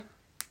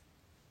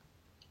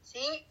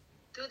Sí,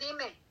 tú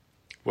dime.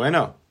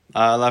 Bueno,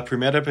 la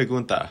primera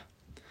pregunta.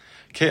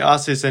 ¿Qué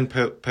haces en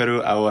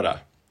Perú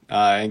ahora?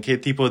 ¿En qué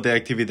tipo de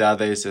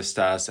actividades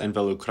estás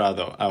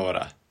involucrado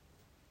ahora?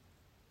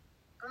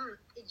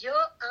 Yo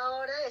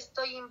ahora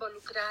estoy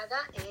involucrada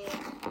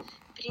en,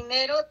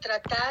 primero,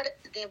 tratar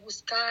de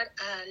buscar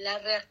la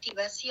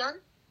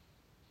reactivación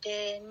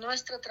de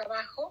nuestro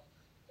trabajo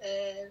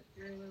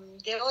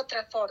de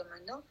otra forma,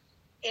 ¿no?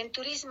 En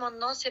turismo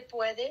no se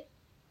puede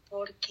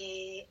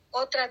porque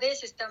otra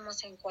vez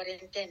estamos en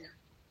cuarentena.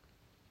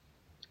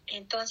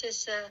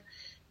 Entonces,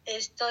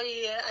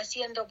 estoy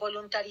haciendo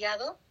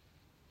voluntariado,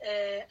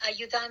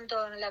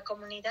 ayudando en la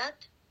comunidad.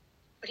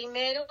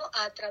 Primero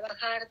a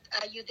trabajar,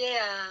 ayudé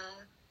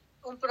a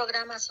un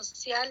programa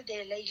social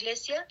de la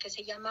iglesia que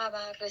se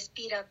llamaba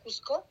Respira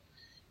Cusco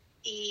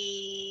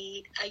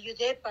y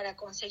ayudé para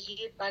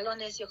conseguir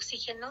balones de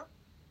oxígeno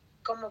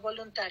como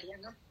voluntaria,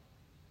 ¿no?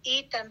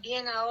 Y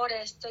también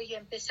ahora estoy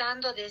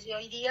empezando, desde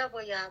hoy día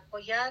voy a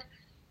apoyar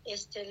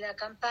la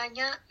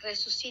campaña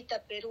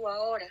Resucita Perú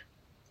Ahora,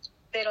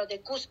 pero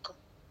de Cusco.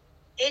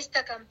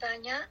 Esta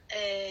campaña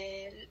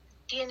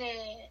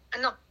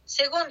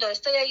segundo,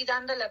 estoy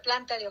ayudando a la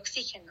planta de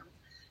oxígeno,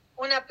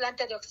 una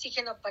planta de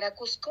oxígeno para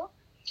Cusco,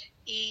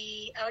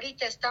 y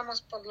ahorita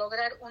estamos por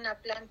lograr una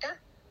planta.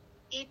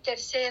 Y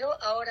tercero,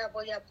 ahora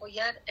voy a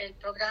apoyar el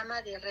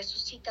programa de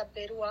Resucita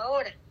Perú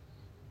Ahora,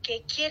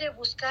 que quiere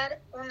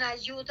buscar una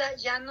ayuda,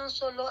 ya no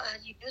solo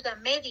ayuda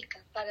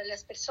médica para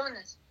las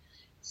personas,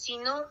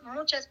 sino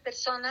muchas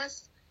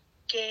personas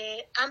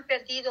que han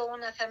perdido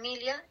una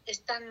familia,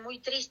 están muy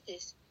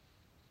tristes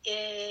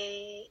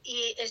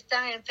y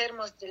están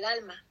enfermos del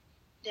alma,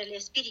 del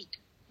espíritu,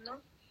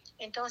 ¿no?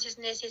 Entonces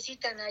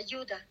necesitan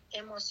ayuda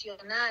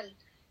emocional,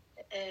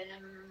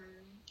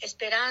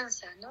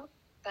 esperanza, ¿no?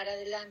 Para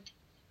adelante.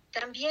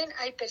 También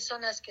hay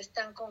personas que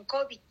están con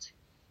COVID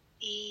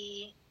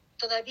y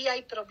todavía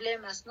hay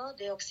problemas, ¿no?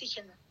 De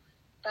oxígeno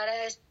para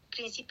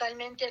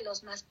principalmente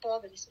los más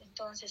pobres.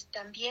 Entonces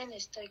también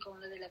estoy con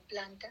lo de la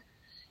planta.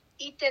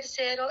 Y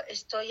tercero,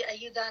 estoy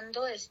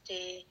ayudando,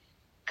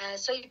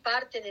 soy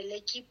parte del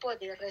equipo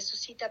de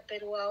Resucita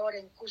Perú Ahora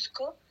en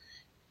Cusco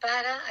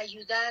para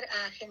ayudar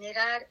a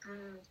generar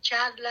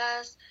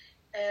charlas,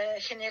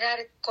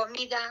 generar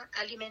comida,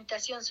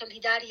 alimentación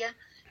solidaria,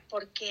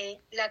 porque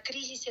la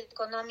crisis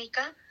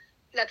económica,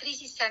 la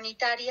crisis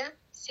sanitaria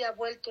se ha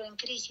vuelto en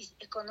crisis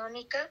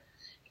económica.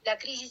 La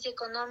crisis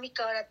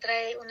económica ahora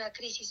trae una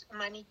crisis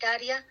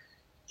humanitaria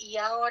y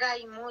ahora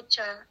hay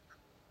mucha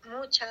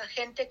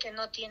gente que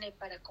no tiene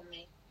para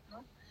comer,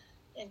 ¿no?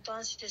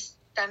 Entonces,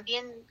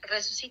 también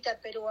Resucita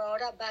Perú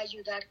Ahora va a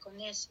ayudar con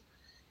eso.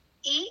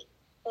 Y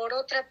por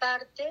otra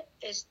parte,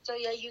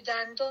 estoy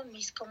ayudando a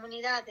mis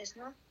comunidades,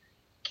 ¿no?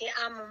 Que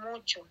amo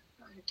mucho,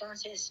 ¿no?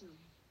 Entonces,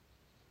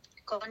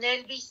 con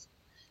Elvis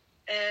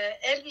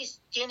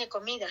tiene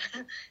comida,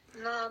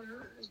 no,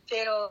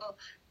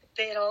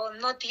 pero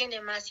no tiene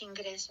más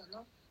ingreso,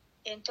 ¿no?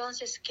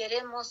 Entonces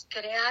queremos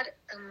crear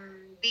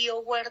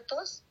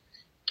biohuertos,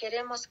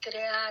 queremos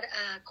crear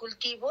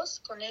cultivos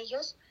con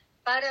ellos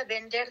para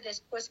vender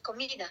después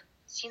comida.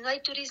 Si no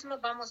hay turismo,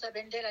 vamos a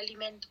vender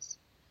alimentos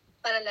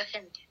para la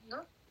gente,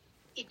 ¿no?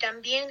 Y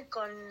también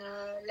con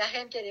la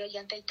gente de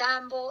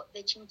Ollantaytambo,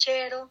 de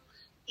Chinchero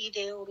y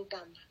de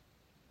Urubamba.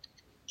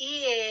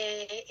 Y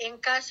en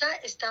casa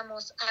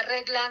estamos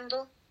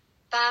arreglando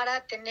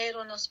para tener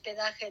un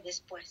hospedaje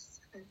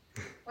después,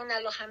 un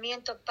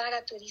alojamiento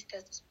para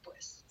turistas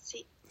después,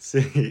 sí.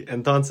 Sí,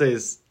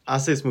 entonces,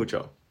 haces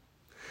mucho.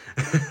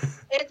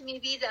 Es mi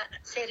vida,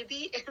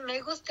 servir,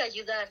 me gusta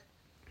ayudar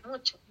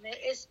mucho,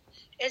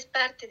 es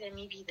parte de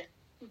mi vida.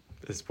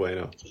 Es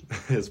bueno, Sí.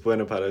 es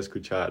bueno para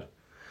escuchar.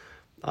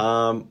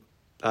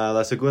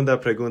 La segunda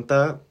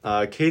pregunta,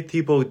 ¿qué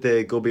tipo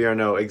de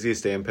gobierno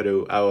existe en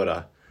Perú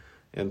ahora?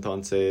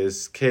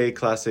 Entonces, ¿qué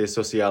clases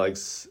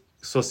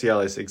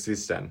sociales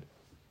existen?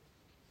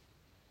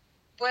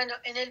 Bueno,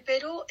 en el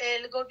Perú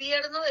el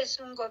gobierno es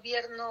un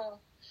gobierno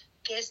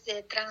que es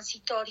de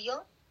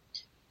transitorio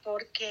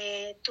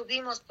porque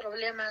tuvimos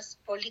problemas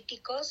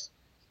políticos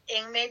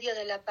en medio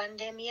de la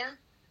pandemia.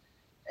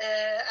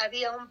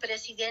 Había un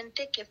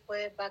presidente que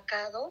fue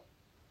vacado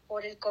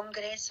por el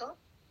Congreso,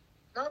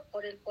 ¿no?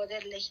 Por el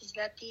Poder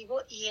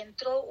Legislativo, y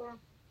entró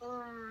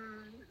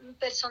un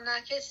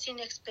personaje sin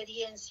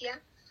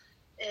experiencia,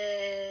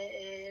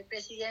 el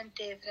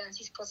presidente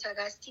Francisco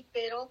Sagasti,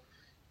 pero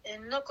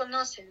no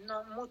conoce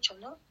mucho,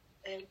 ¿no?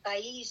 El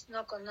país,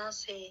 no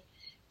conoce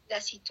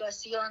la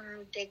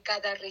situación de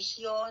cada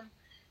región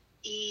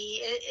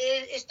y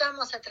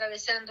estamos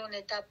atravesando una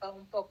etapa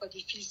un poco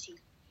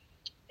difícil.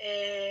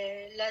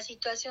 La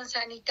situación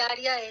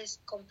sanitaria es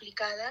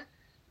complicada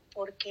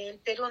porque el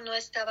Perú no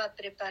estaba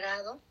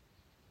preparado,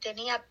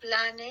 tenía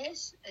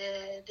planes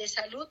de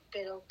salud,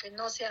 pero que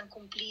no se han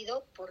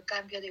cumplido por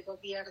cambio de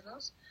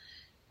gobiernos.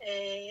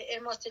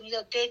 Hemos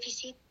tenido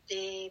déficit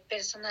de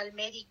personal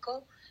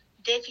médico,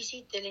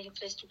 déficit de la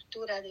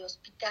infraestructura de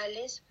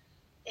hospitales,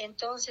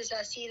 entonces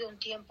ha sido un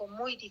tiempo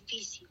muy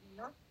difícil,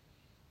 ¿no?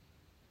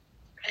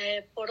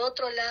 Por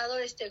otro lado,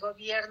 este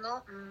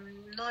gobierno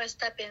no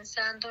está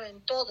pensando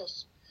en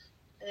todos.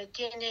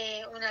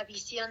 Tiene una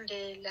visión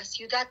de la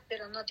ciudad,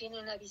 pero no tiene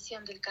una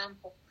visión del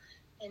campo.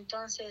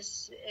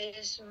 Entonces,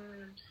 es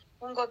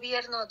un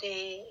gobierno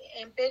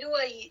en Perú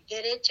hay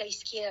derecha e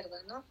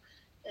izquierda, ¿no?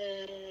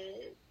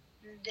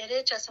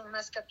 Derecha son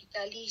más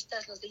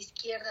capitalistas, los de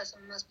izquierda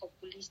son más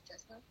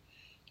populistas, ¿no?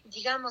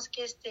 Digamos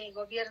que este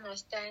gobierno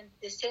está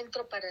de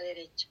centro para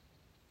derecha.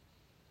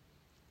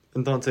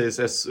 Entonces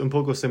es un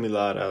poco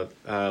similar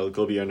al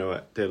gobierno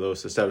de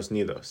los Estados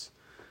Unidos,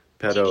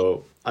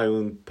 pero sí, hay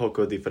un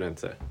poco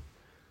diferente.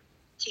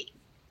 Sí.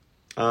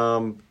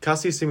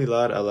 Casi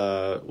similar a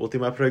la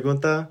última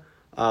pregunta,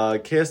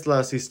 ¿qué es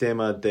el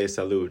sistema de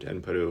salud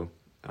en Perú?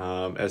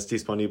 ¿Es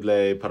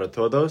disponible para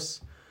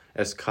todos?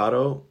 ¿Es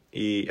caro?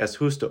 ¿Y es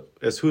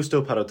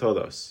justo para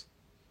todos?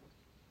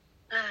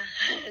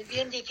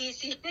 Bien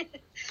difícil,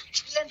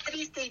 bien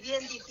triste y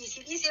bien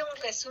difícil. Hice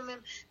un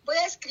resumen. Voy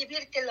a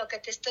escribirte lo que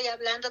te estoy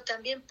hablando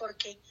también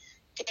porque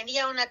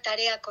tenía una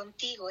tarea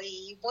contigo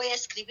y voy a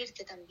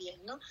escribirte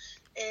también, ¿no?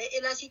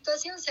 La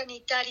situación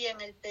sanitaria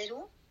en el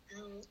Perú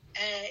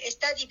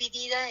está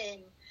dividida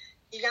en,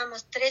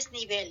 digamos, 3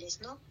 niveles,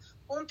 ¿no?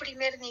 Un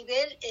primer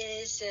nivel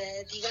es,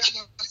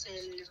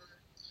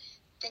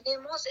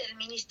 tenemos el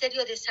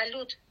Ministerio de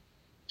Salud,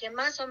 que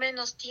más o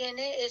menos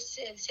es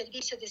el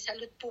servicio de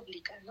salud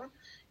pública, ¿no?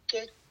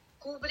 Que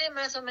cubre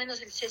más o menos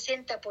el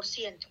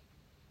 60%,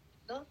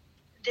 ¿no?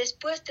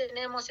 Después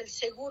tenemos el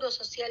Seguro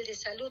Social de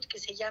Salud, que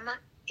se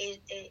llama,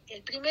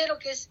 el primero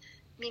que es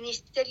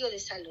Ministerio de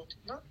Salud,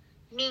 ¿no?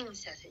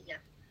 MINSA se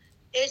llama.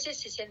 Ese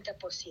es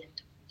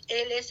 60%.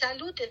 El de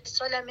salud es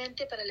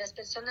solamente para las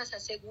personas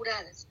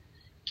aseguradas,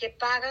 que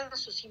pagan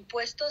sus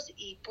impuestos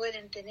y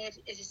pueden tener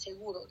ese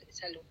seguro de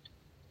salud,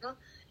 ¿no?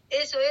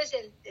 Eso es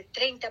el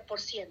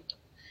 30%.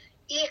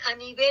 Y a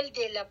nivel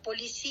de la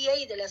policía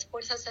y de las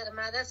Fuerzas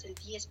Armadas, el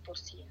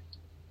 10%.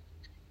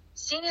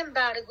 Sin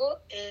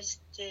embargo,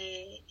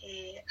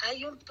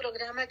 hay un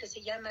programa que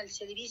se llama el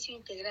Servicio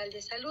Integral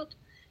de Salud,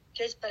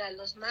 que es para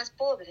los más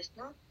pobres,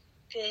 ¿no?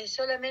 Que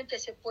solamente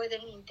se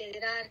pueden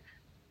integrar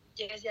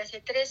desde hace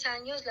 3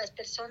 años las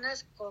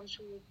personas con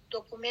su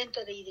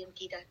documento de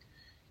identidad.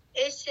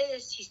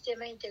 Ese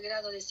Sistema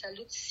Integrado de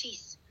Salud,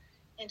 SIS.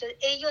 Entonces,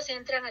 ellos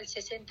entran al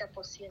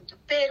 60%,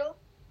 pero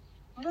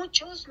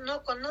muchos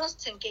no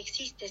conocen que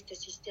existe este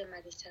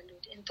sistema de salud.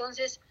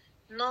 Entonces,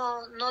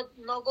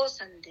 no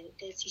gozan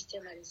del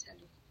sistema de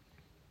salud.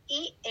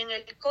 Y en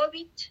el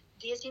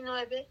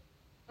COVID-19,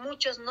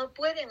 muchos no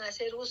pueden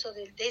hacer uso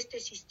de este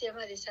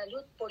sistema de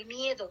salud por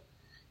miedo,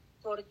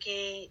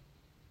 porque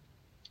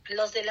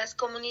los de las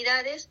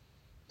comunidades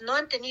no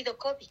han tenido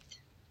COVID.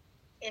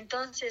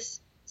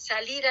 Entonces,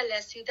 salir a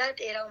la ciudad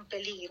era un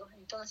peligro.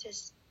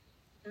 Entonces,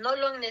 no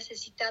lo han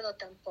necesitado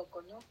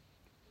tampoco, ¿no?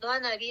 No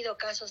han habido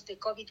casos de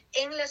COVID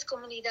en las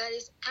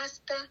comunidades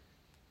hasta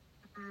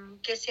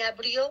que se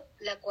abrió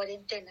la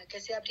cuarentena, que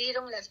se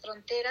abrieron las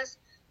fronteras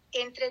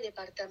entre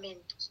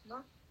departamentos,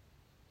 ¿no?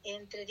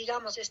 Entre,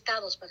 digamos,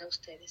 estados para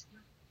ustedes,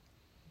 ¿no?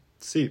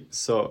 Sí,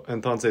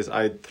 entonces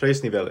hay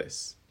 3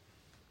 niveles.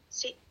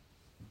 Sí.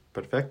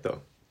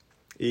 Perfecto.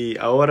 Y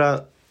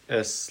ahora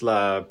es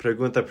la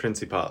pregunta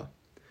principal.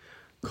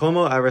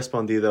 ¿Cómo ha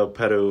respondido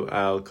Perú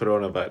al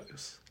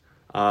coronavirus?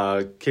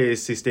 ¿Qué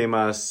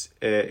sistemas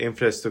e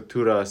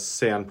infraestructuras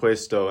se han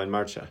puesto en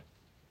marcha?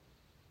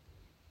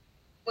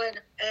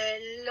 Bueno,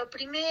 lo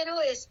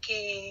primero es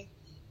que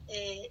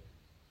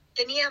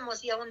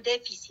teníamos ya un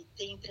déficit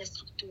de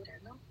infraestructura,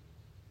 ¿no?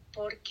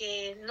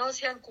 Porque no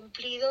se han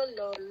cumplido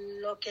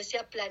lo que se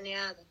ha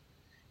planeado.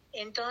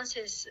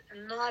 Entonces,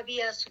 no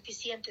había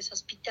suficientes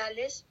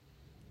hospitales,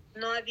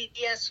 no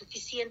había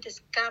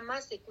suficientes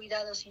camas de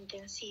cuidados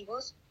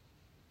intensivos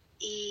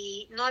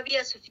y no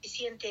había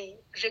suficiente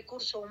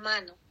recurso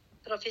humano,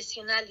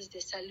 profesionales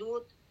de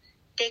salud,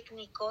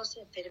 técnicos,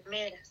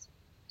 enfermeras.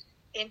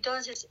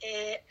 Entonces,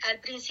 al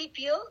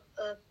principio,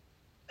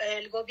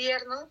 el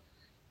gobierno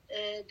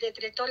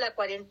decretó la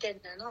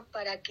cuarentena, ¿no?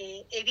 Para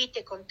que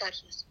evite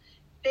contagios.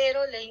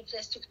 Pero la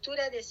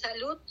infraestructura de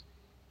salud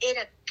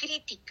era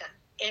crítica.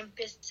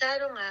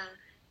 Empezaron a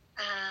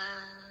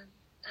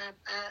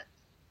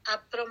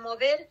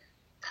promover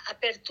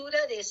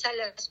apertura de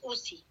salas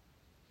UCI,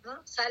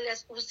 ¿no?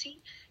 Salas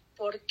UCI,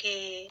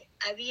 porque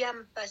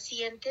habían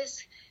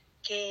pacientes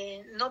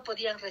que no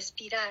podían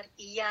respirar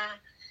y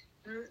ya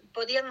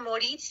podían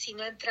morir si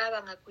no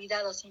entraban a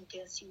cuidados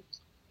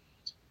intensivos.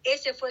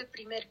 Ese fue el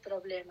primer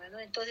problema, ¿no?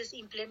 Entonces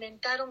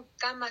implementaron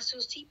camas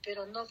UCI,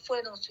 pero no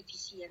fueron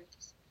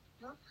suficientes,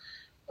 ¿no?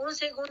 Un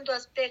segundo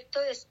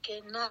aspecto es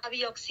que no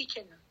había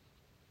oxígeno.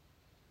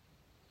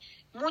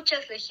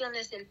 Muchas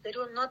regiones del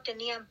Perú no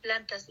tenían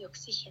plantas de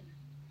oxígeno.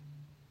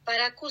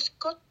 Para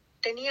Cusco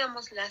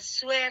teníamos la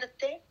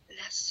suerte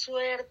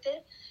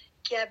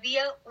que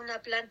había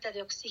una planta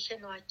de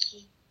oxígeno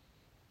aquí,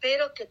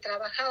 pero que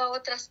trabajaba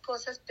otras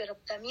cosas, pero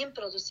también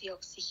producía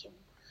oxígeno.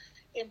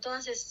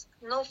 Entonces,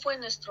 no fue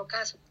nuestro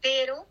caso,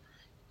 pero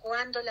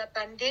cuando la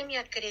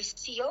pandemia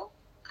creció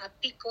a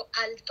pico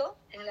alto,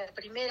 en la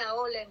primera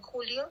ola en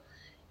julio,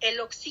 el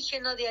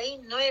oxígeno de ahí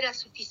no era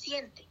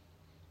suficiente,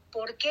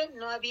 porque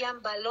no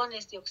habían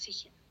balones de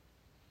oxígeno.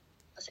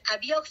 O sea,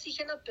 había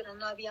oxígeno, pero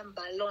no habían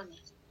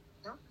balones,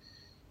 ¿no?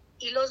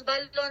 Y los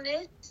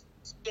balones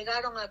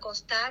llegaron a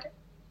costar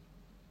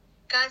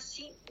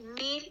casi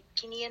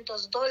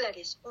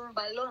 $1,500 un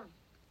balón.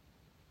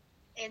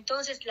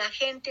 Entonces la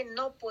gente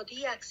no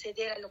podía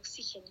acceder al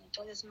oxígeno,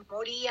 entonces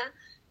moría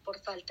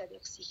por falta de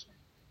oxígeno.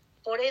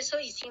 Por eso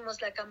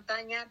hicimos la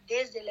campaña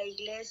desde la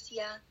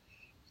iglesia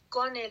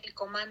con el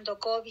comando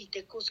COVID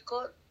de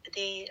Cusco,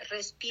 de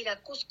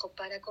Respira Cusco,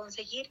 para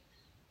conseguir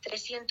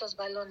 300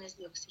 balones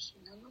de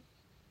oxígeno, ¿no?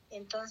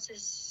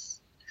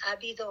 Entonces ha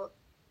habido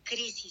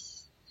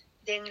crisis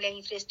en la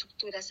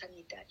infraestructura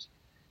sanitaria.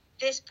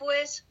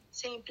 Después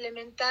se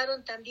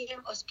implementaron también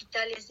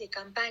hospitales de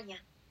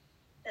campaña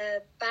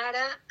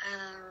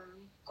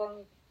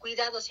con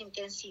cuidados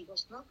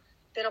intensivos, ¿no?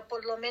 Pero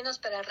por lo menos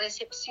para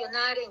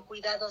recepcionar en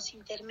cuidados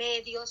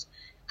intermedios,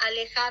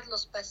 alejar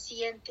los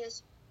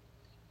pacientes.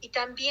 Y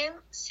también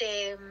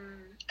se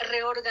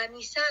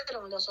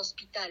reorganizaron los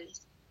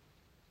hospitales.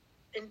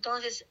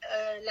 Entonces,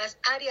 las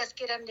áreas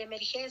que eran de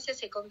emergencia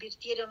se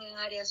convirtieron en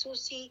áreas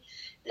UCI,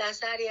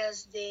 las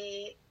áreas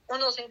de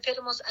unos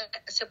enfermos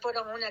se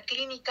fueron a una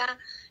clínica.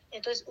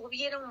 Entonces,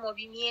 hubieron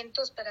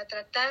movimientos para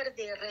tratar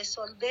de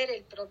resolver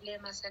el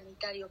problema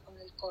sanitario con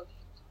el COVID,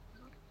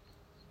 ¿no?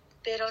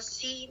 Pero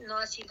sí no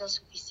ha sido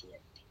suficiente.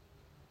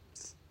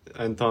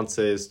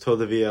 Entonces,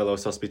 ¿todavía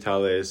los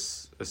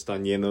hospitales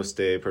están llenos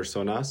de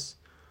personas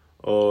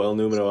o el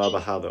número ha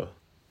bajado?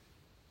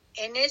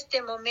 En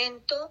este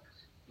momento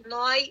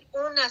no hay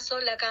una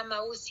sola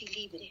cama UCI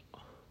libre.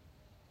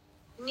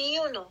 Ni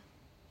uno.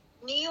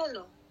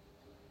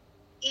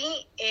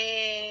 Y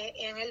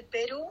en el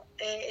Perú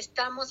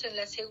estamos en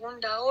la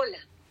segunda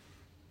ola.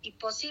 Y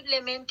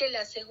posiblemente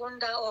la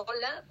segunda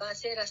ola va a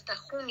ser hasta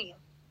junio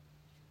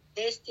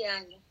de este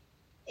año.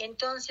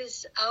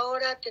 Entonces,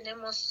 ahora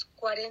tenemos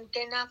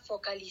cuarentena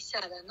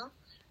focalizada, ¿no?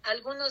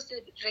 Algunas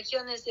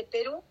regiones de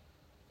Perú,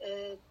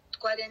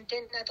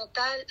 cuarentena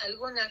total,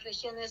 algunas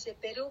regiones de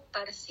Perú,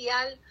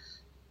 parcial,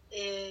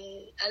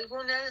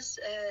 algunas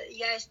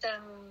ya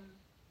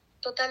están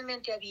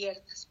totalmente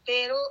abiertas,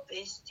 pero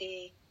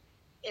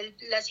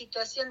la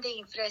situación de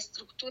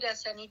infraestructura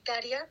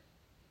sanitaria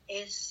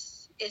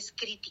es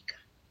crítica.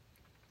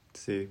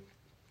 Sí,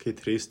 qué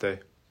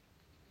triste.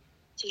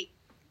 Sí.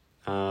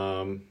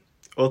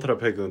 Otra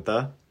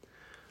pregunta.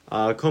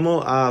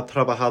 ¿Cómo ha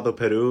trabajado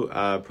Perú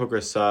a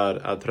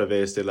progresar a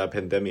través de la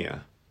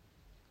pandemia?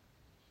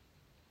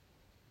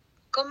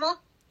 ¿Cómo?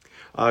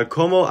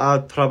 ¿Cómo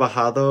ha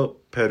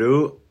trabajado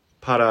Perú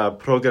para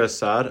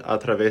progresar a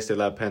través de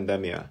la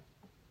pandemia?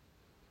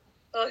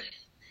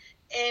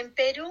 En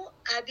Perú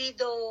ha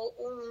habido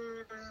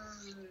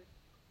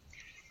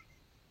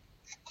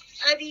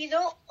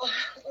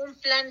un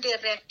plan de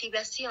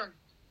reactivación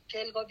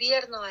que el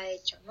gobierno ha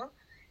hecho, ¿no?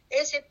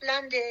 Ese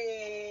plan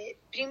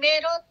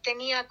primero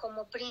tenía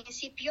como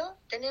principio,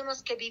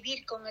 tenemos que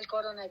vivir con el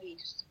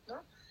coronavirus,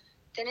 ¿no?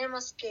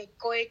 Tenemos que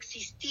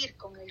coexistir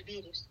con el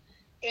virus.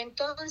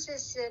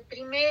 Entonces,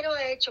 primero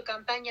ha hecho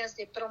campañas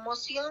de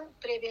promoción,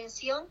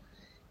 prevención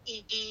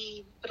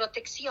y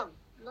protección,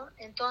 ¿no?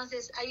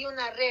 Entonces, hay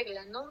una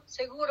regla, ¿no?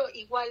 Seguro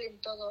igual en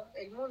todo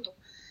el mundo.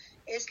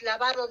 Es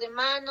lavado de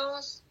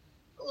manos,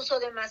 uso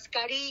de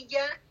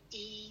mascarilla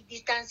y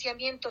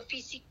distanciamiento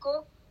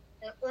físico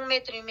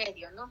 1,5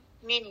 metros, ¿no?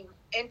 Mínimo,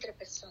 entre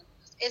personas.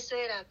 Eso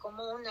era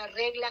como una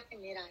regla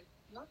general,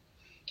 ¿no?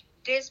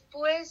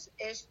 Después,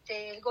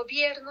 el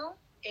gobierno,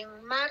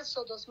 en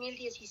marzo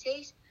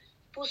 2016,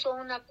 puso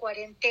una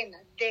cuarentena,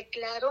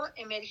 declaró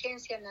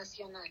emergencia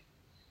nacional.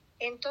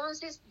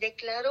 Entonces,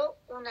 declaró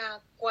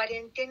una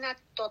cuarentena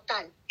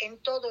total en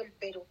todo el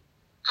Perú,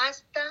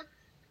 hasta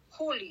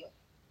julio,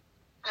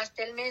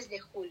 hasta el mes de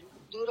julio.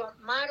 Duró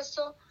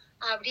marzo,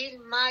 abril,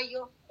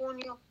 mayo,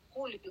 junio,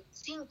 julio,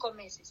 5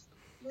 meses.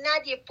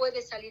 Nadie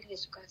puede salir de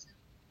su casa,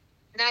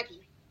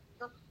 nadie,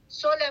 ¿no?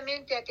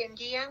 Solamente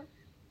atendían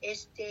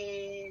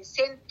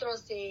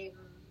centros de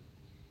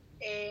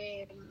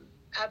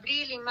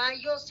abril y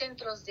mayo,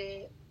 centros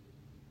de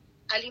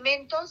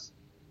alimentos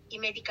y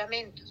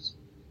medicamentos.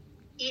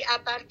 Y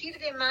a partir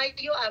de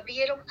mayo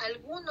abrieron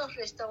algunos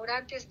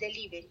restaurantes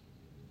delivery.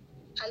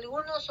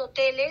 Algunos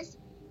hoteles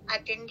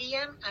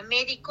atendían a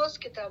médicos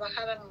que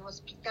trabajaban en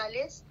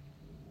hospitales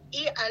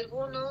y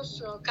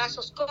algunos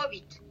casos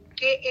COVID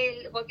que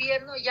el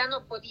gobierno ya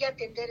no podía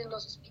atender en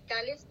los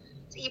hospitales,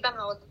 iban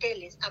a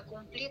hoteles a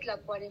cumplir la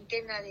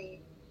cuarentena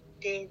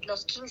de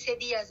los 15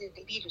 días del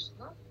virus,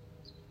 ¿no?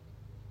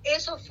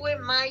 Eso fue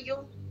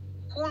mayo.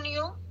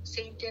 Junio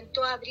se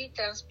intentó abrir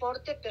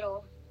transporte,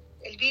 pero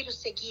el virus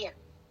seguía.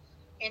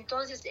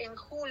 Entonces, en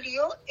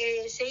julio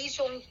se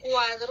hizo un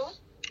cuadro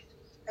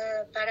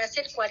para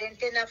hacer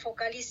cuarentena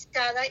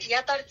focalizada y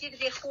a partir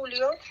de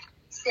julio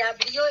se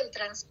abrió el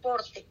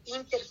transporte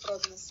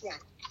interprovincial,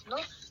 ¿no?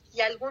 Y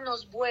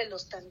algunos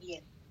vuelos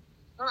también,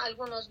 ¿no?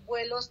 Algunos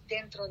vuelos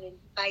dentro del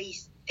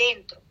país,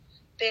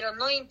 pero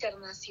no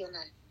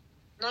internacional,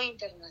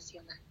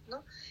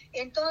 ¿no?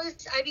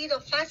 Entonces, ha habido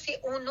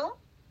fase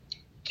 1,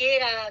 que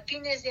era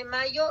fines de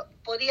mayo,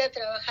 podía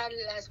trabajar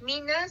las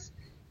minas,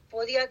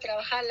 podía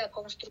trabajar la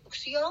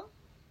construcción,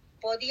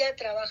 podía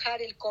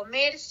trabajar el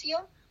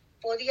comercio,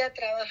 podía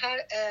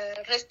trabajar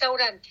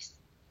restaurantes,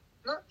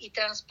 ¿no? Y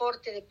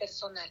transporte de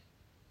personal.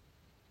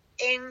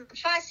 En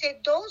fase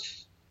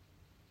 2,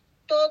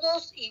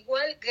 todos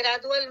igual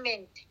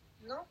gradualmente,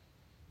 ¿no?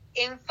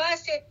 En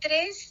fase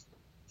 3,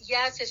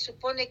 ya se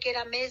supone que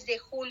era mes de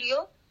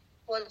julio,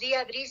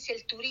 podría abrirse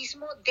el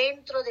turismo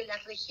dentro de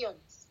las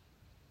regiones.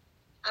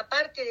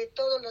 Aparte de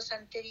todos los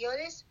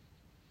anteriores,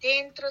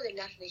 dentro de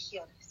las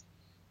regiones.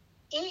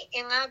 Y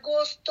en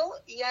agosto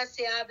ya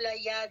se habla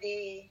ya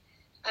de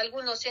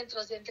algunos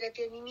centros de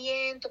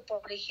entretenimiento,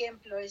 por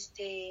ejemplo,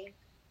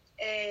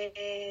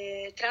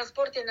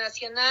 transporte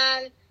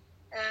nacional,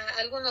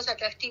 algunos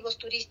atractivos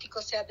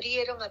turísticos se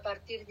abrieron a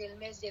partir del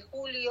mes de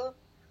julio,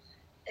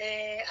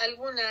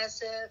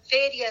 algunas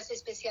ferias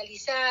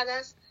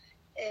especializadas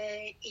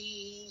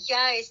y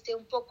ya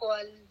un poco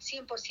al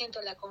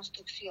 100% la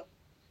construcción,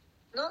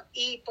 ¿no?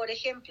 Y, por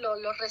ejemplo,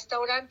 los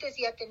restaurantes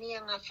ya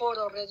tenían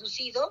aforo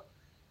reducido,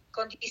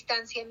 con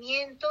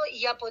distanciamiento,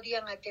 y ya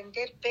podían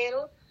atender,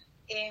 pero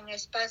en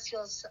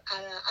espacios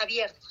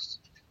abiertos,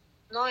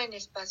 no en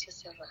espacios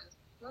cerrados,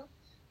 ¿no?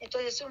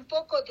 Entonces, un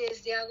poco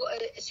desde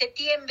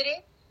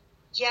septiembre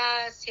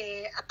ya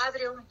se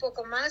abre un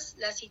poco más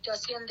la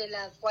situación de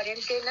la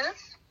cuarentena,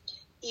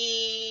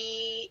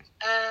 y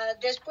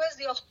después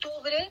de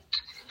octubre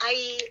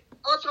hay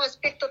otro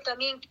aspecto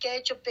también que ha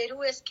hecho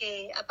Perú, es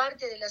que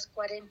aparte de las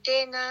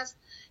cuarentenas,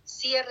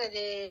 cierre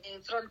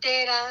de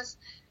fronteras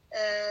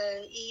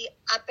y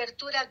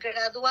apertura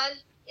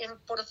gradual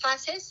por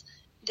fases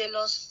de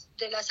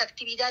las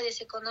actividades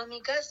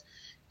económicas,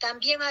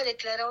 también ha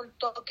declarado un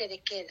toque de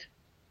queda.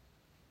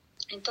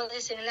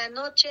 Entonces, en la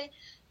noche,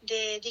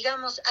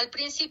 al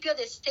principio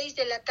de 6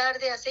 de la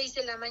tarde a 6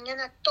 de la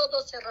mañana,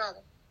 todo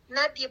cerrado.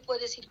 Nadie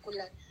puede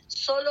circular,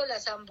 solo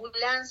las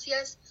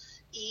ambulancias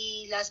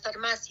y las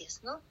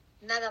farmacias, ¿no?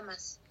 Nada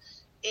más.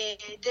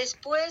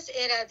 Después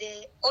era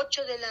de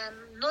 8 de la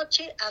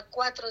noche a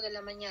 4 de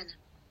la mañana.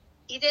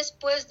 Y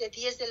después de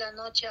 10 de la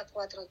noche a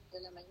 4 de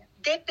la mañana.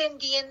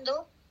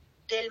 Dependiendo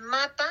del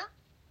mapa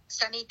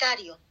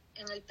sanitario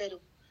en el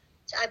Perú.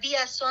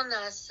 Había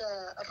zonas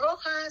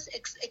rojas,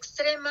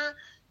 extrema,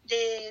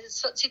 de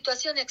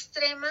situación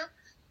extrema,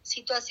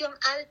 situación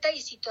alta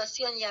y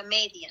situación ya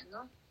media,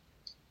 ¿no?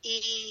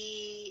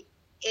 Y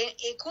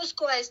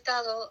Cusco ha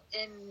estado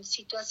en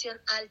situación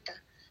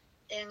alta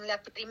en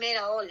la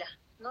primera ola,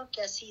 ¿no?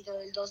 Que ha sido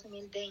el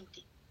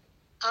 2020.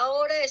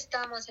 Ahora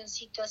estamos en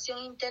situación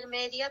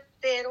intermedia,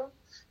 pero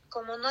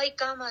como no hay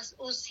camas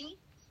UCI,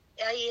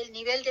 ahí el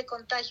nivel de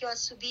contagio ha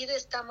subido,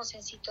 estamos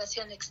en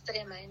situación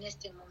extrema en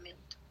este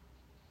momento.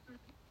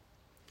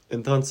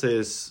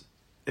 Entonces,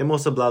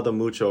 hemos hablado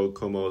mucho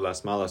como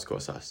las malas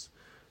cosas,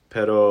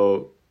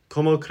 pero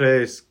 ¿cómo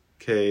crees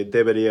que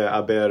debería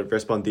haber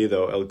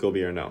respondido el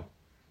gobierno?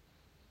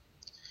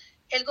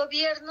 El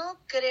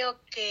gobierno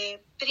creo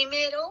que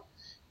primero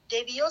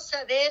debió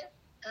saber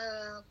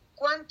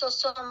cuántos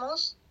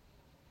somos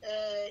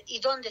y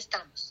dónde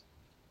estamos,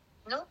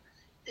 ¿no?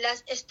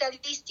 Las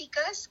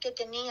estadísticas que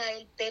tenía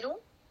el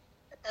Perú,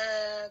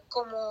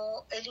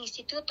 como el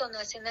Instituto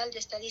Nacional de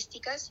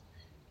Estadísticas,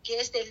 que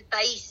es del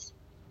país,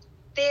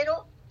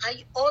 pero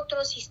hay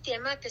otro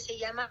sistema que se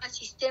llama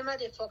Sistema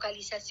de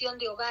Focalización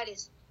de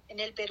Hogares en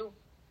el Perú.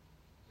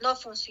 No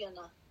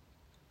funcionó.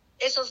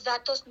 Esos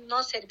datos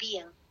no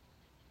servían.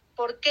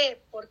 ¿Por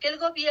qué? Porque el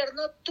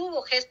gobierno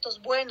tuvo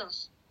gestos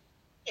buenos.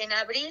 En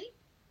abril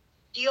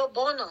dio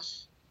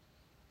bonos.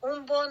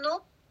 Un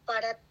bono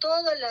para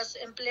todos los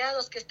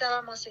empleados que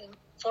estábamos en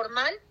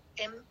formal,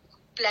 en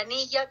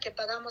planilla, que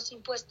pagamos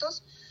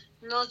impuestos,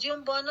 nos dio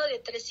un bono de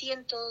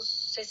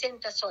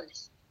 360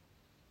 soles,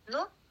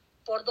 ¿no?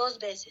 Por 2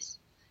 veces.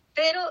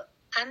 Pero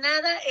a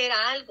nada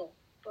era algo,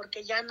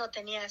 porque ya no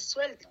tenía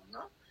sueldo,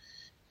 ¿no?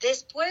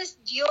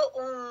 Después dio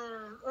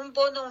un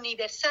bono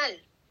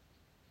universal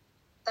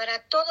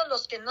para todos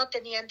los que no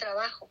tenían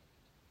trabajo,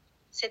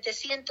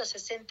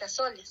 760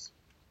 soles.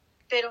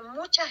 Pero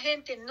mucha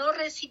gente no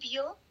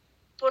recibió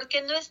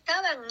porque no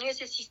estaban en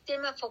ese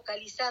sistema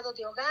focalizado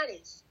de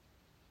hogares,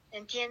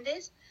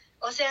 ¿entiendes?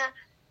 O sea,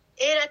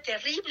 era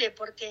terrible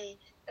porque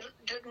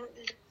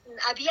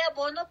había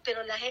bono,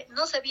 pero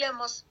no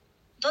sabíamos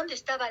dónde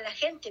estaba la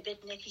gente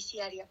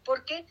beneficiaria,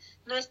 porque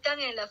no están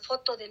en la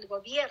foto del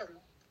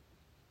gobierno.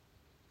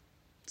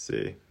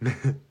 Sí.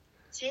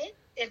 ¿Sí?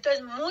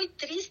 Entonces, muy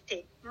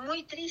triste,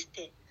 muy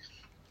triste.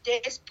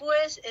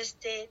 Después,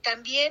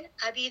 también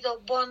ha habido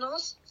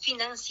bonos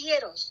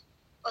financieros,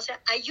 o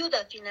sea,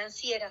 ayuda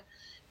financiera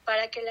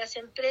para que las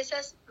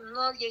empresas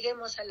no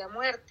lleguemos a la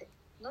muerte,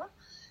 ¿no?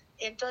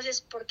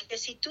 Entonces, porque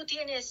si tú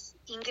tienes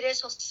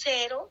ingresos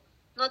cero,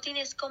 no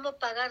tienes cómo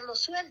pagar los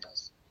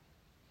sueldos,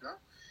 ¿no?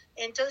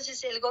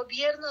 Entonces, el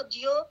gobierno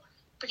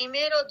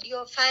primero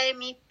dio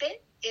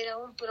FAEMIPE, era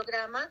un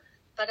programa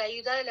para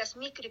ayudar a las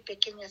micro y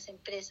pequeñas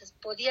empresas.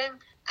 Podían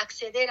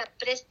acceder a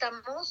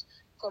préstamos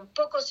con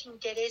pocos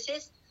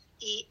intereses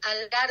y a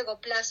largo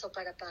plazo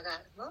para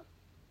pagar, ¿no?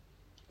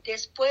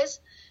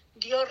 Después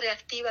dio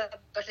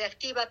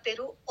Reactiva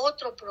Perú,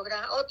 otro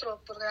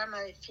programa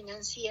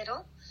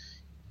financiero,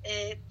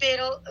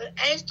 pero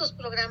a estos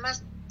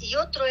programas, y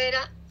otro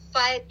era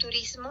FAE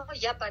Turismo,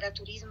 ya para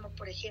turismo,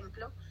 por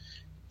ejemplo,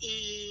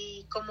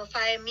 y como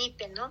FAE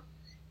MIPE, ¿no?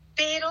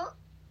 Pero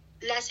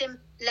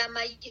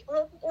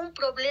un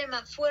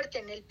problema fuerte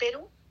en el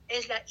Perú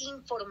es la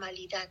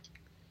informalidad.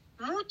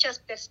 Muchas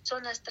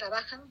personas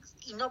trabajan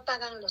y no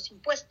pagan los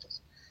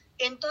impuestos.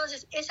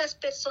 Entonces, esas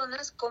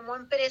personas como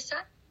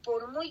empresa,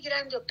 por muy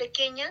grande o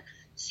pequeña,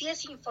 si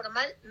es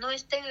informal, no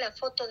está en la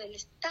foto del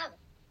Estado.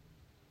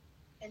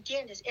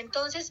 ¿Entiendes?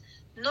 Entonces,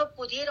 no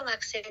pudieron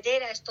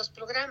acceder a estos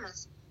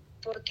programas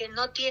porque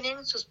no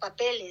tienen sus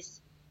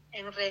papeles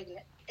en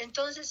regla.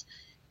 Entonces,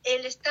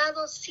 el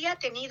Estado sí ha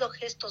tenido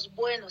gestos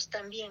buenos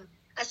también.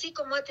 Así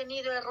como ha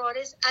tenido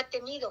errores, ha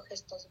tenido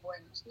gestos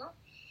buenos, ¿no?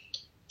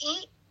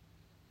 Y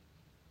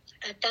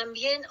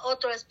también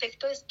otro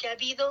aspecto es que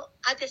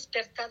ha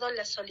despertado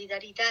la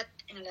solidaridad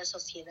en la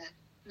sociedad,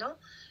 ¿no?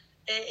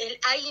 El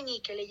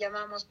AINI, que le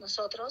llamamos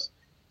nosotros,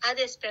 ha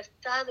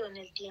despertado en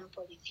el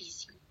tiempo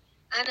difícil.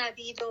 Han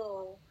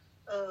habido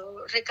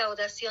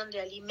recaudación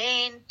de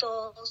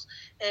alimentos,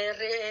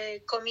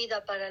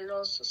 comida para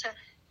o sea,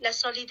 la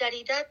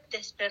solidaridad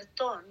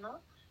despertó,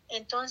 ¿no?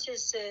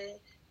 Entonces,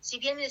 si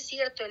bien es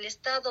cierto, el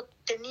Estado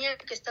tenía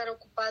que estar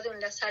ocupado en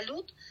la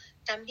salud,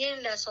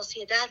 también la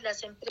sociedad,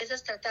 las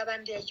empresas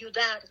trataban de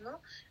ayudar,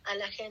 ¿no?, a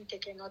la gente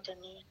que no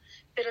tenía.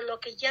 Pero lo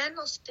que ya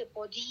no se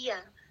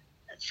podía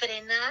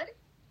frenar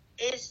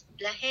es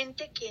la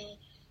gente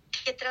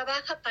que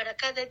trabaja para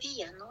cada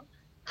día, ¿no?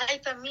 Hay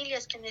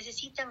familias que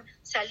necesitan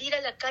salir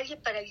a la calle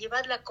para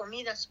llevar la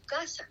comida a su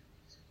casa,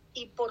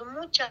 y por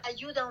mucha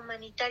ayuda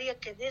humanitaria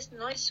que des,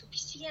 no es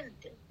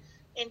suficiente.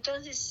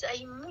 Entonces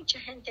hay mucha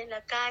gente en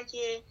la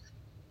calle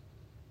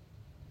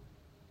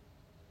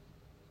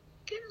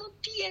que no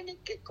tiene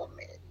que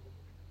comer.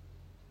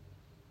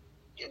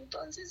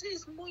 Entonces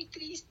es muy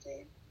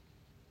triste,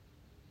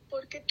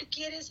 porque tú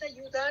quieres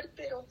ayudar,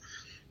 pero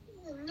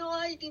no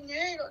hay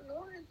dinero,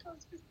 ¿no?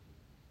 Entonces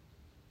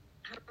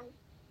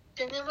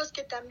tenemos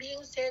que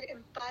también ser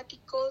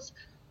empáticos,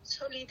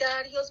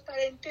 solidarios,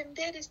 para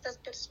entender estas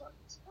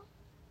personas, ¿no?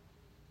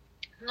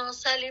 No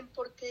salen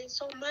porque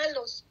son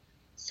malos,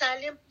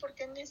 salen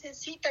porque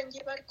necesitan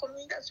llevar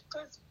comida a su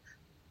casa.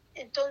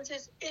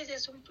 Entonces ese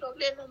es un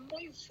problema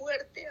muy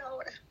fuerte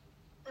ahora,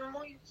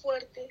 muy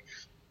fuerte.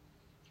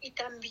 Y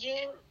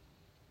también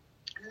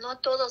no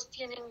todos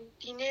tienen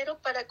dinero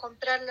para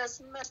comprar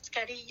las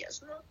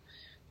mascarillas, ¿no?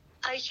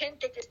 Hay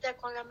gente que está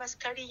con la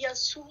mascarilla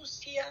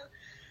sucia,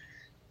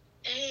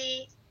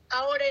 y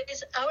ahora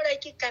hay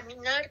que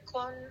caminar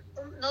con,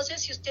 no sé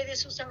si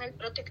ustedes usan el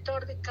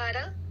protector de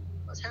cara,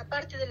 o sea,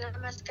 aparte de la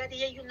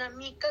mascarilla hay una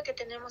mica que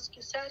tenemos que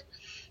usar.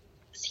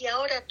 Si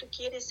ahora tú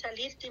quieres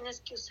salir,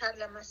 tienes que usar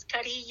la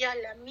mascarilla,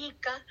 la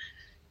mica.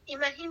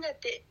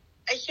 Imagínate,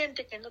 hay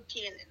gente que no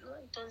tiene, ¿no?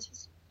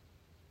 Entonces,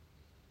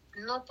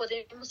 no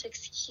podemos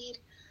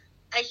exigir.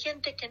 Hay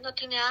gente que no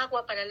tiene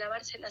agua para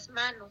lavarse las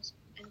manos.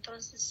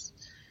 Entonces,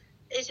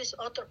 ese es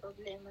otro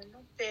problema,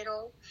 ¿no?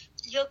 Pero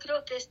yo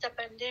creo que esta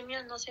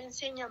pandemia nos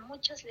enseña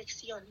muchas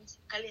lecciones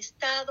al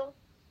Estado,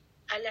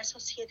 a la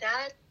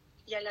sociedad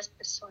y a las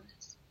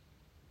personas.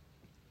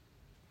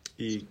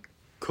 ¿Y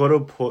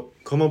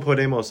cómo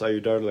podemos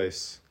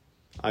ayudarles?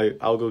 ¿Hay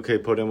algo que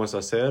podemos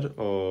hacer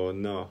o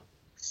no?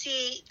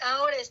 Sí,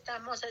 ahora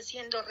estamos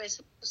haciendo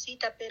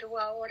Resucita Perú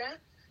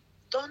ahora,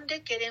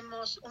 donde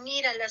queremos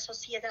unir a la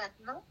sociedad,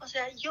 ¿no? O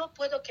sea, yo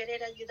puedo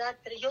querer ayudar,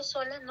 pero yo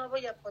sola no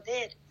voy a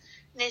poder.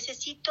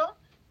 Necesito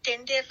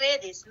tender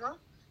redes, ¿no?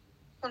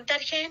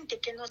 Juntar gente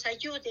que nos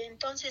ayude.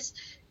 Entonces,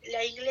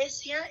 la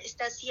iglesia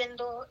está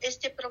haciendo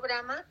este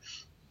programa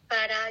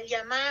para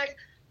llamar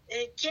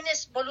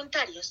 ¿quiénes?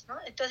 Voluntarios, ¿no?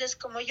 Entonces,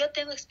 como yo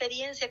tengo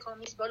experiencia con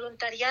mis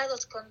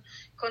voluntariados,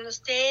 con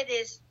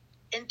ustedes,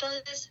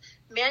 entonces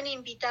me han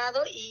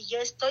invitado y yo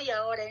estoy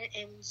ahora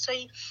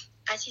soy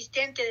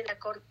asistente de la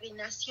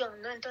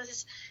coordinación, ¿no?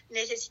 Entonces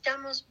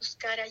necesitamos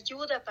buscar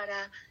ayuda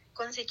para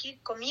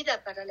conseguir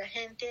comida para la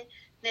gente.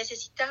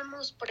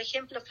 Necesitamos, por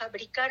ejemplo,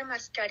 fabricar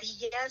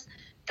mascarillas,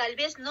 tal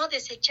vez no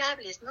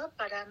desechables, ¿no?,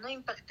 para no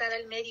impactar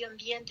al medio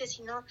ambiente,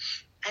 sino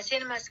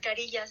hacer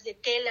mascarillas de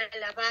tela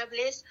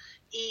lavables,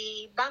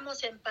 y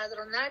vamos a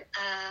empadronar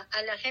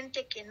a la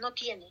gente que no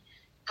tiene.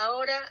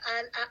 Ahora,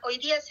 hoy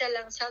día se ha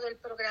lanzado el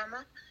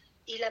programa,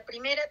 y la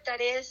primera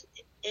tarea es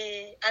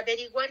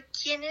averiguar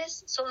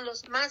quiénes son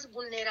los más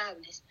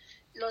vulnerables,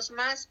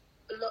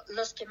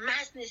 los que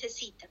más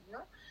necesitan,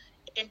 ¿no?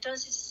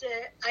 Entonces,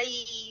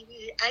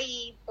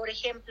 hay, por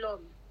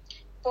ejemplo,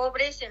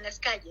 pobres en las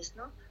calles,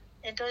 ¿no?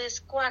 Entonces,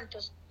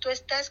 ¿cuántos? Tú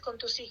estás con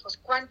tus hijos,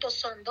 ¿cuántos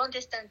son? ¿Dónde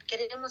están?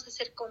 Queremos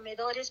hacer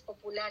comedores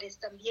populares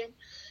también,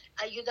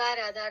 ayudar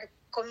a dar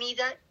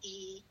comida,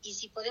 y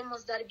si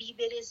podemos dar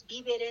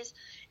víveres.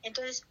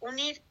 Entonces,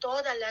 unir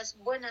todas las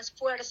buenas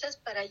fuerzas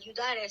para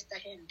ayudar a esta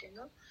gente,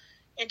 ¿no?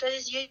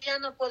 Entonces, yo ya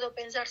no puedo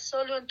pensar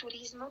solo en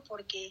turismo,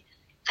 porque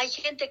hay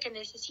gente que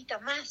necesita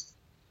más.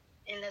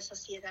 en la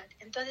sociedad.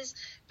 Entonces,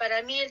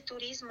 para mí el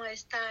turismo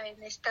está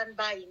en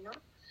stand-by, ¿no?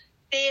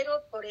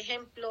 Pero, por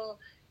ejemplo,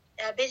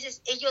 a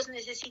veces ellos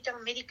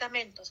necesitan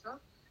medicamentos,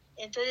 ¿no?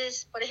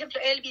 Entonces, por ejemplo,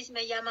 Elvis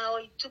me llama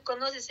hoy. ¿Tú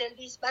conoces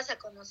Elvis? Vas a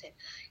conocer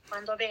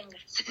cuando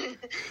vengas.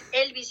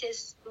 Elvis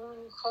es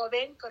un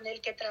joven con el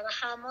que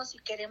trabajamos y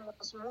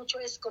queremos mucho.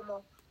 Es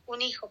como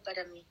un hijo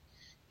para mí.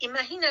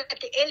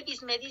 Imagínate,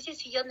 Elvis me dice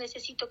si yo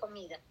necesito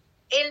comida.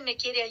 Él me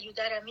quiere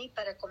ayudar a mí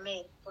para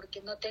comer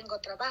porque no tengo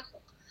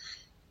trabajo.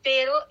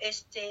 Pero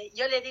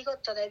yo le digo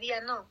todavía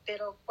no.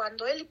 Pero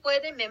cuando él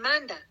puede me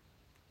manda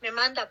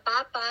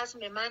papas,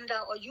 me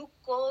manda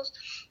oyucos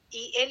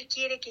y él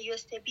quiere que yo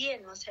esté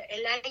bien, o sea,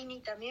 el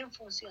AINI también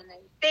funciona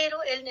ahí,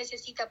 pero él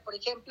necesita, por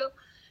ejemplo,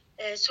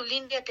 su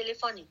línea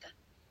telefónica,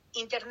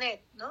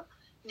 internet, ¿no?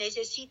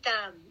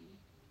 Necesita,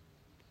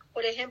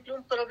 por ejemplo,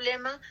 un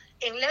problema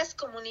en las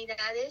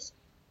comunidades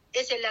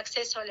es el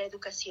acceso a la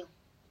educación,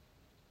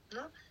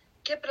 ¿no?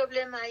 ¿Qué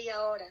problema hay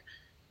ahora?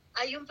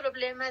 Hay un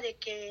problema de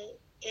que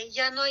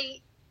ya no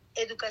hay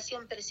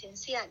educación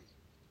presencial.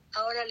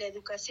 Ahora la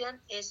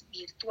educación es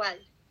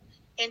virtual.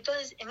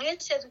 Entonces, en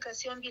esa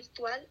educación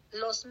virtual,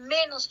 los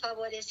menos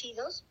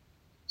favorecidos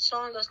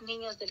son los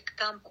niños del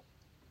campo.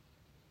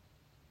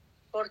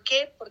 ¿Por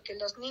qué? Porque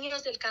los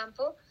niños del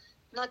campo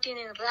no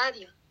tienen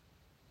radio,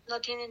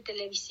 no tienen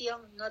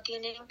televisión, no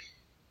tienen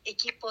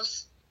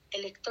equipos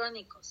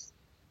electrónicos.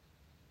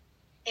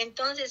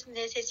 Entonces,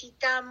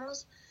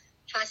 necesitamos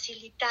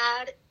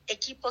facilitar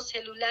equipos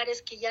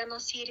celulares que ya no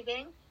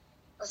sirven,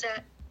 o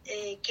sea,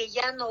 que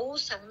ya no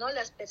usan, ¿no?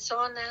 Las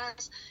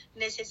personas.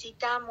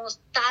 Necesitamos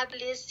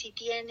tablets si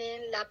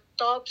tienen,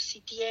 laptops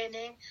si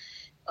tienen.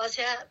 O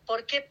sea,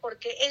 ¿por qué?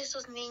 Porque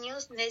esos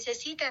niños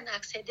necesitan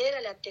acceder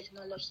a la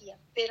tecnología,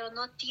 pero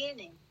no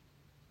tienen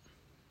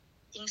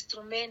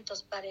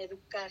instrumentos para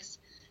educarse.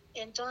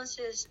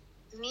 Entonces,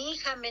 mi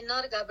hija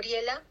menor,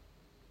 Gabriela,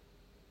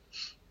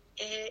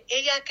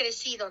 ella ha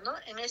crecido, ¿no?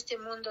 En este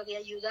mundo de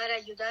ayudar.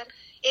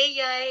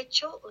 Ella ha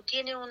hecho, o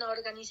tiene una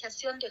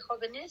organización de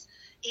jóvenes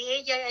y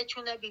ella ha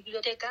hecho una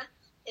biblioteca.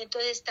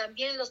 Entonces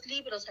también los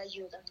libros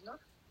ayudan, ¿no?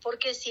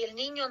 Porque si el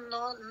niño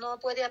no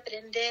puede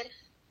aprender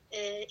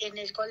en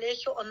el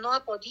colegio o no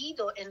ha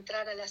podido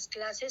entrar a las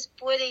clases,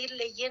 puede ir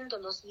leyendo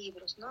los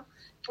libros, ¿no?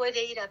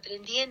 Puede ir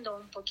aprendiendo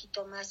un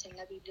poquito más en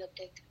la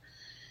biblioteca.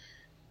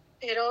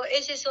 Pero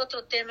ese es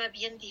otro tema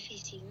bien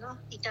difícil,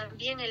 ¿no? Y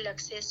también el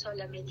acceso a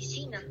la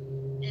medicina.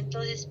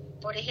 Entonces,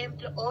 por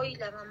ejemplo, hoy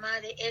la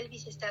mamá de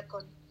Elvis está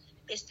con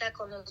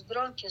los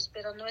bronquios,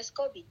 pero no es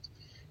COVID.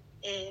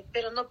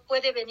 Pero no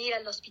puede venir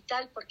al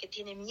hospital porque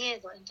tiene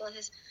miedo.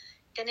 Entonces,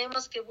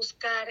 tenemos que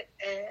buscar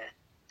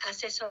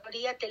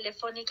asesoría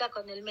telefónica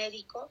con el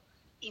médico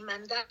y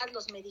mandar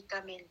los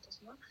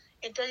medicamentos, ¿no?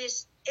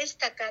 Entonces,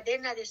 esta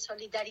cadena de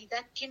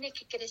solidaridad tiene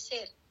que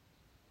crecer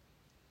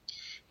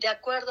de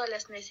acuerdo a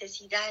las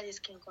necesidades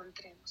que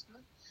encontremos,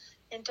 ¿no?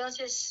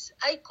 Entonces,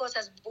 hay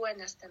cosas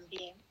buenas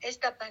también.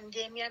 Esta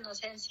pandemia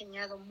nos ha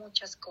enseñado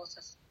muchas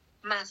cosas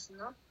más,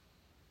 ¿no?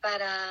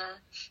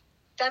 Para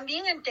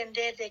también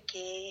entender de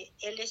que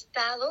el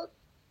Estado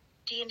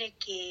tiene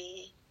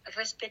que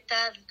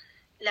respetar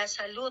la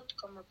salud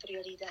como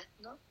prioridad,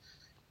 ¿no?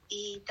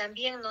 Y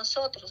también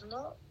nosotros,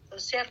 ¿no?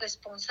 Ser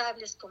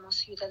responsables como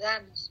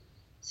ciudadanos,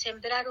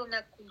 sembrar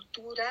una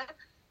cultura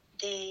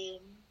de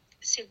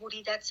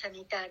seguridad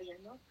sanitaria,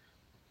 ¿no?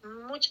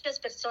 Muchas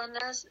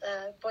personas,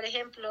 por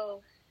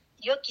ejemplo,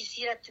 yo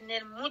quisiera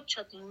tener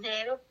mucho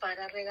dinero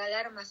para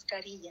regalar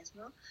mascarillas,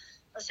 ¿no?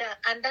 O sea,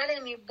 andar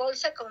en mi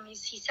bolsa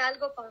si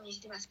salgo con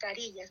mis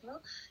mascarillas,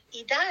 ¿no?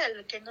 Y dar a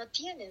lo que no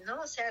tiene,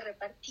 ¿no? O sea,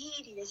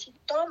 repartir y decir,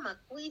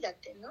 toma,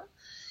 cuídate, ¿no?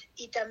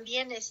 Y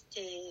también,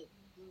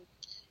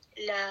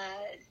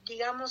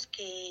 digamos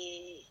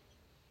que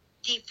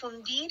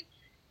difundir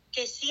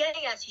que sí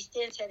hay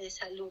asistencia de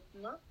salud,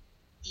 ¿no?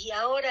 Y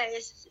ahora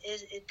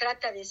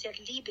trata de ser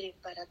libre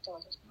para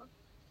todos, ¿no?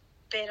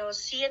 Pero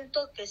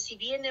siento que si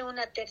viene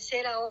una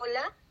tercera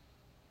ola,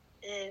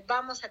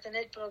 vamos a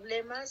tener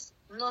problemas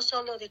no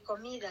solo de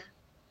comida,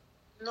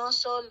 no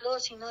solo,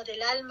 sino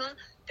del alma,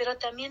 pero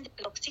también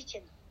del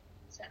oxígeno.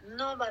 O sea,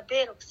 no va a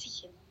haber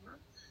oxígeno, ¿no?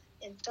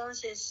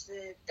 Entonces,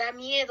 da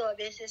miedo a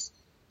veces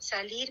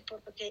salir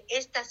porque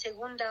esta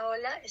segunda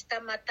ola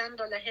está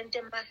matando a la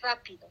gente más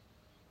rápido.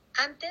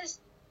 Antes,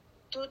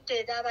 tú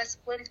te dabas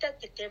cuenta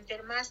que te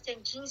enfermaste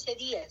en 15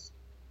 días.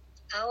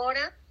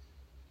 Ahora,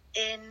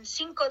 en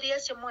 5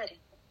 días se mueren.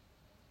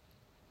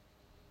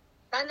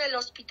 Van al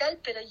hospital,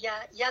 pero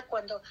ya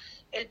cuando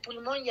el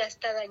pulmón ya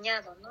está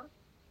dañado, ¿no?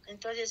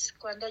 Entonces,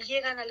 cuando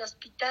llegan al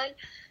hospital,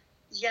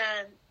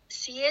 ya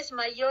si es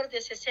mayor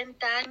de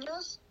 60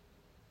 años,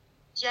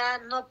 ya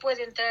no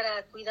puede entrar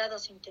a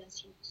cuidados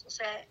intensivos. O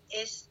sea,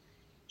 es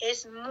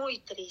muy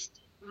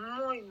triste,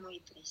 muy,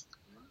 muy triste,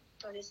 ¿no?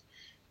 Entonces,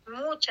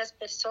 muchas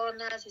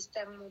personas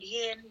están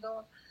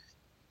muriendo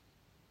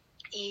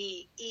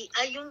y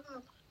hay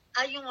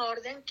un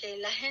orden que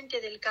la gente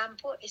del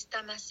campo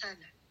está más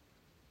sana.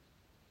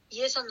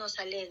 Y eso nos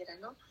alegra,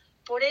 ¿no?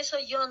 Por eso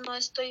yo no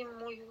estoy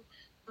muy,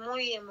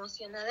 muy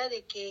emocionada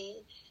de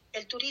que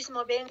el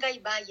turismo venga y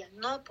vaya,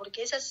 no,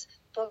 porque esas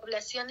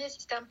poblaciones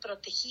están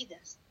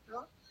protegidas,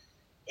 ¿no?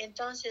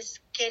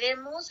 Entonces,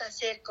 queremos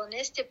hacer con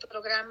este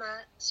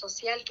programa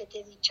social que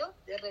te he dicho,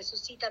 de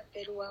Resucita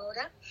Perú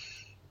ahora,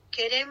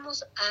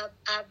 queremos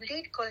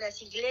abrir con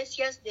las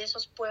iglesias de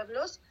esos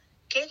pueblos,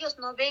 que ellos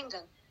no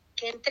vengan,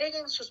 que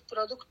entreguen sus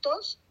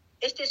productos,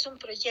 este es un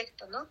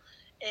proyecto, ¿no?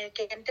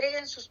 Que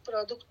entreguen sus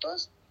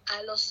productos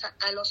a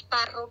los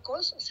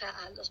párrocos, o sea,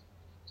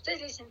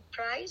 ustedes dicen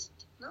priest,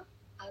 ¿no?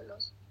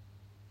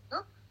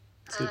 ¿No?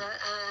 Sí.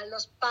 A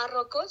los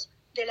párrocos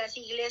de las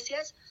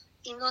iglesias,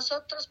 y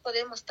nosotros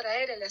podemos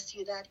traer a la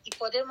ciudad y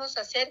podemos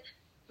hacer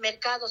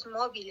mercados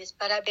móviles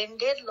para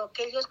vender lo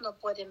que ellos no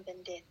pueden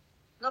vender,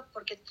 ¿no?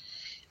 Porque,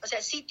 o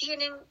sea, sí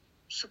tienen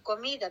su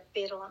comida,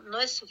 pero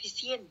no es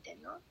suficiente,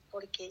 ¿no?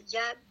 Porque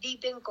ya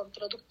viven con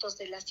productos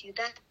de la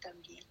ciudad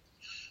también.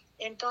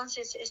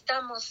 Entonces,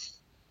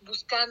 estamos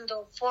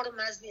buscando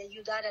formas de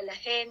ayudar a la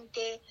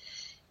gente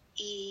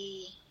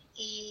y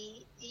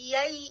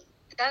ahí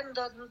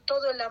dando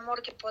todo el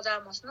amor que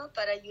podamos, ¿no?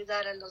 Para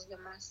ayudar a los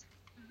demás.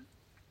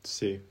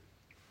 Sí.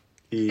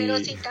 Pero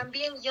sí,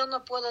 también yo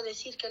no puedo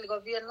decir que el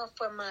gobierno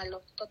fue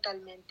malo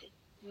totalmente,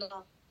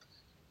 no.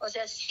 O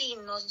sea, sí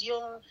nos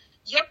dio...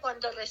 Yo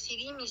cuando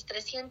recibí mis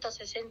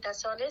 360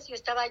 soles, yo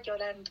estaba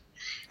llorando,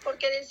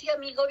 porque decía,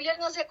 mi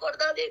gobierno se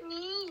acordó de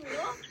mí,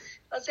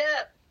 ¿no? O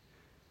sea,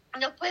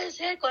 no puede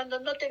ser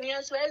cuando no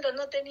tenía sueldo,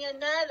 no tenía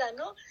nada,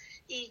 ¿no?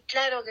 Y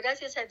claro,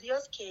 gracias a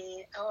Dios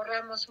que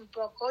ahorramos un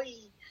poco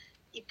y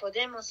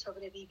podemos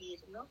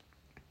sobrevivir, ¿no?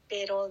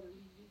 Pero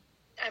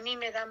a mí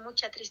me da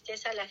mucha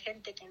tristeza la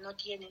gente que no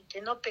tiene,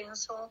 que no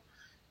pensó,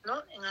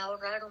 ¿no? En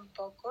ahorrar un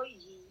poco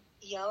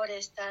y ahora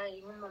está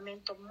en un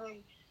momento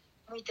muy,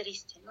 muy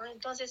triste, ¿no?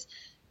 Entonces,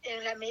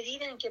 en la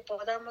medida en que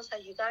podamos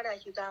ayudar,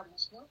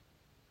 ayudamos, ¿no? Por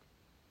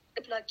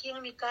ejemplo, aquí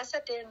en mi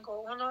casa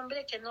tengo un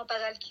hombre que no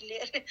paga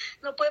alquiler,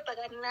 no puede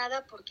pagar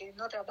nada porque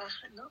no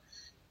trabaja, ¿no?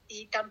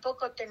 Y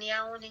tampoco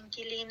tenía un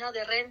inquilino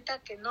de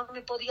renta que no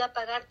me podía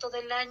pagar todo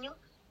el año.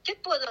 ¿Qué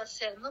puedo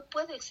hacer? No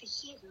puedo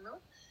exigir, ¿no?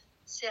 O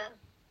sea,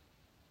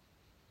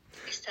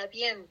 está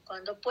bien,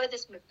 cuando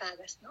puedes me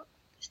pagas, ¿no?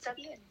 Está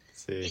bien.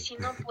 Sí. Y si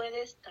no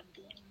puedes,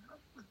 también, ¿no?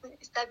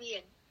 Está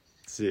bien.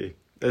 Sí,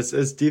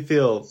 es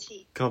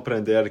difícil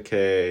comprender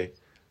que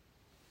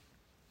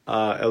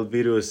el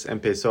virus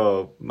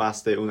empezó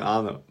más de un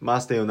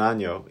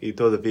año y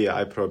todavía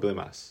hay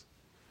problemas.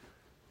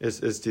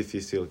 Es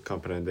difícil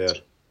comprender.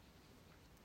 Sí.